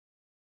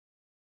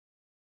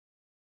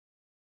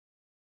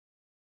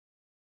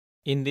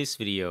In this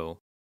video,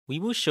 we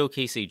will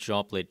showcase a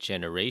droplet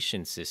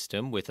generation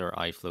system with our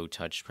iFlow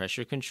touch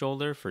pressure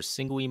controller for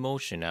single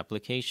emulsion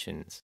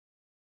applications.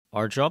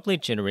 Our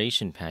droplet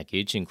generation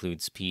package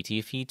includes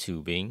PTFE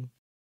tubing,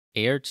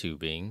 air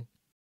tubing,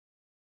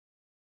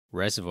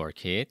 reservoir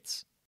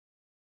kits,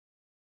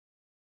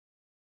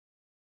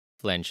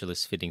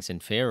 flangeless fittings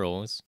and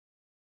ferrules,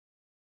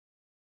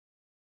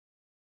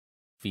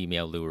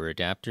 female lure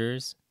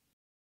adapters,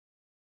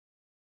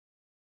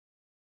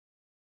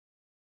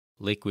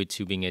 liquid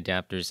tubing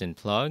adapters and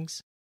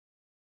plugs,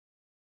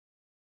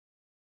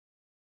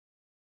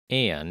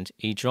 and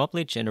a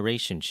droplet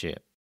generation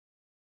chip.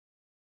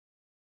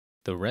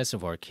 The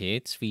reservoir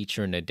kits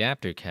feature an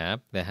adapter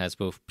cap that has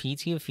both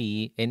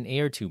PTFE and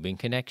air tubing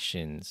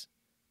connections.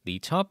 The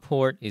top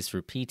port is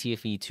for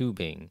PTFE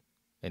tubing,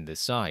 and the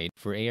side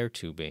for air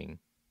tubing.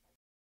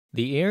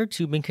 The air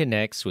tubing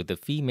connects with the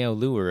female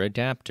lure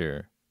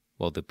adapter,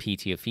 while the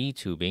PTFE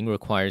tubing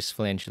requires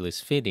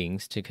flangeless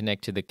fittings to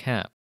connect to the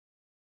cap.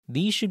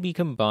 These should be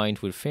combined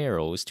with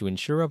ferrules to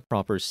ensure a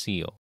proper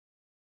seal.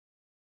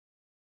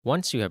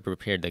 Once you have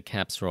prepared the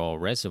caps for all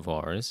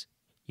reservoirs,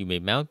 you may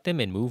mount them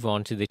and move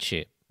on to the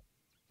chip.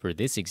 For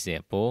this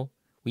example,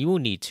 we will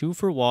need 2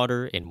 for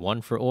water and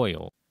 1 for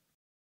oil.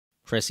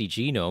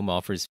 PreciGenome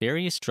offers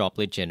various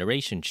droplet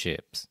generation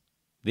chips.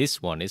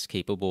 This one is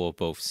capable of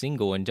both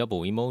single and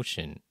double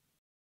emulsion.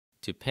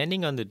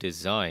 Depending on the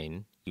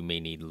design, you may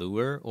need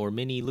lure or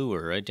mini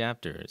lure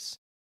adapters.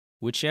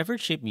 Whichever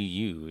chip you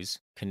use,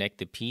 connect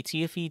the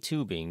PTFE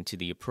tubing to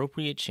the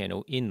appropriate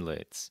channel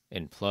inlets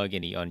and plug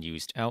any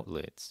unused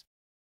outlets.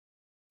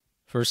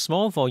 For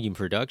small volume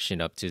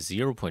production up to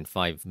 0.5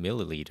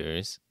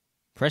 milliliters,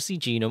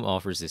 PreciGenome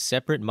offers a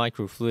separate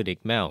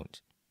microfluidic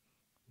mount.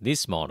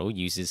 This model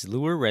uses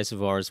lure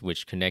reservoirs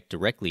which connect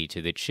directly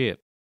to the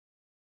chip.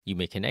 You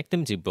may connect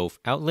them to both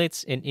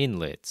outlets and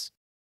inlets.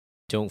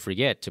 Don't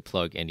forget to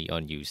plug any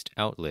unused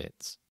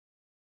outlets.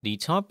 The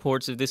top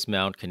ports of this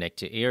mount connect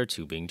to air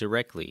tubing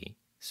directly,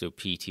 so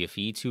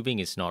PTFE tubing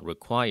is not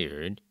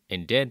required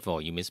and dead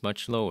volume is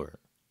much lower.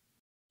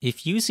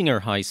 If using our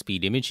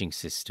high-speed imaging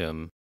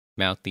system,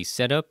 mount the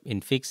setup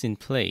and fix in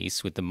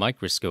place with the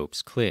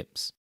microscope's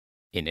clips.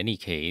 In any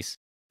case,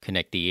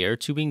 connect the air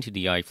tubing to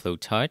the iFlow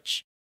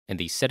touch, and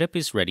the setup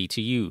is ready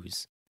to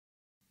use.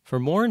 For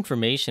more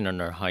information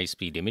on our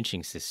high-speed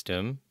imaging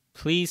system,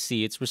 please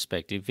see its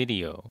respective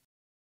video.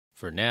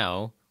 For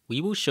now, we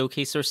will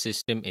showcase our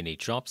system in a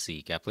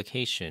DropSeq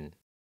application.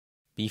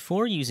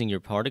 Before using your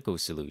particle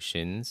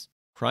solutions,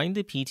 prime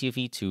the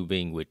PTFE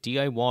tubing with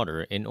DI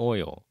water and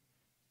oil.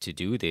 To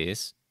do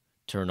this,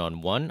 turn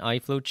on one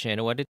iFlow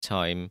channel at a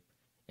time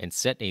and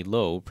set a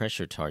low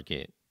pressure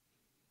target.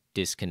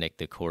 Disconnect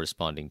the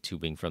corresponding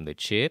tubing from the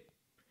chip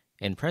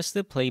and press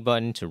the play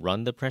button to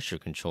run the pressure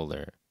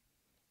controller.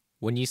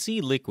 When you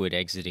see liquid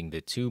exiting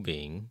the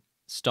tubing,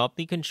 stop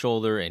the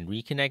controller and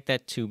reconnect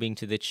that tubing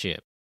to the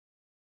chip.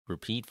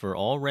 Repeat for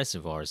all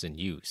reservoirs in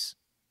use.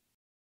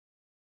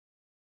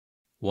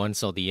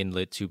 Once all the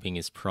inlet tubing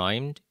is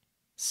primed,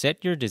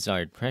 set your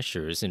desired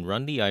pressures and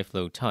run the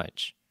iFlow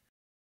touch.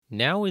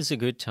 Now is a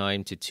good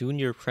time to tune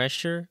your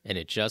pressure and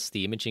adjust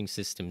the imaging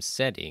system's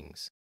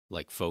settings,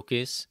 like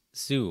focus,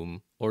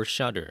 zoom, or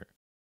shutter.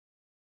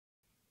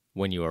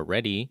 When you are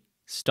ready,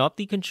 stop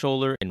the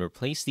controller and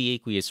replace the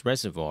aqueous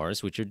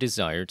reservoirs with your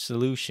desired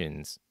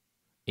solutions.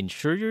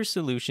 Ensure your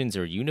solutions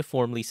are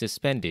uniformly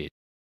suspended,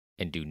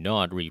 and do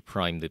not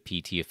reprime the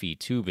PTFE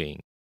tubing.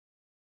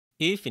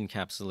 If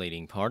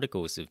encapsulating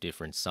particles of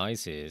different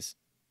sizes,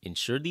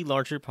 ensure the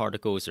larger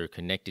particles are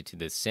connected to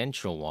the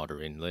central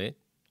water inlet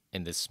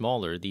and the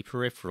smaller the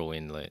peripheral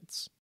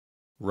inlets.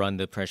 Run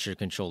the pressure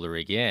controller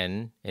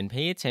again and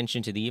pay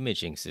attention to the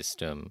imaging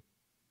system.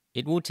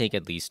 It will take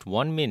at least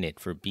 1 minute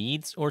for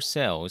beads or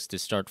cells to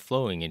start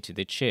flowing into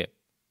the chip,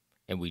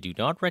 and we do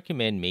not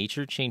recommend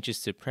major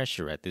changes to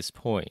pressure at this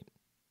point.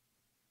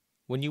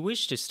 When you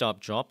wish to stop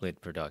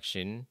droplet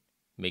production,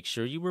 make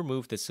sure you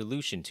remove the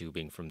solution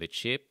tubing from the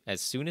chip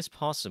as soon as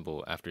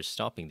possible after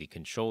stopping the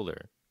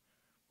controller.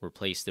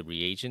 Replace the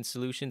reagent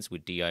solutions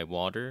with DI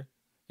water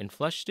and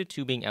flush the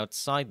tubing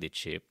outside the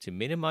chip to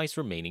minimize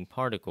remaining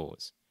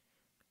particles.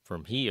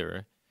 From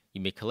here,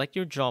 you may collect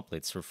your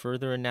droplets for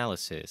further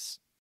analysis.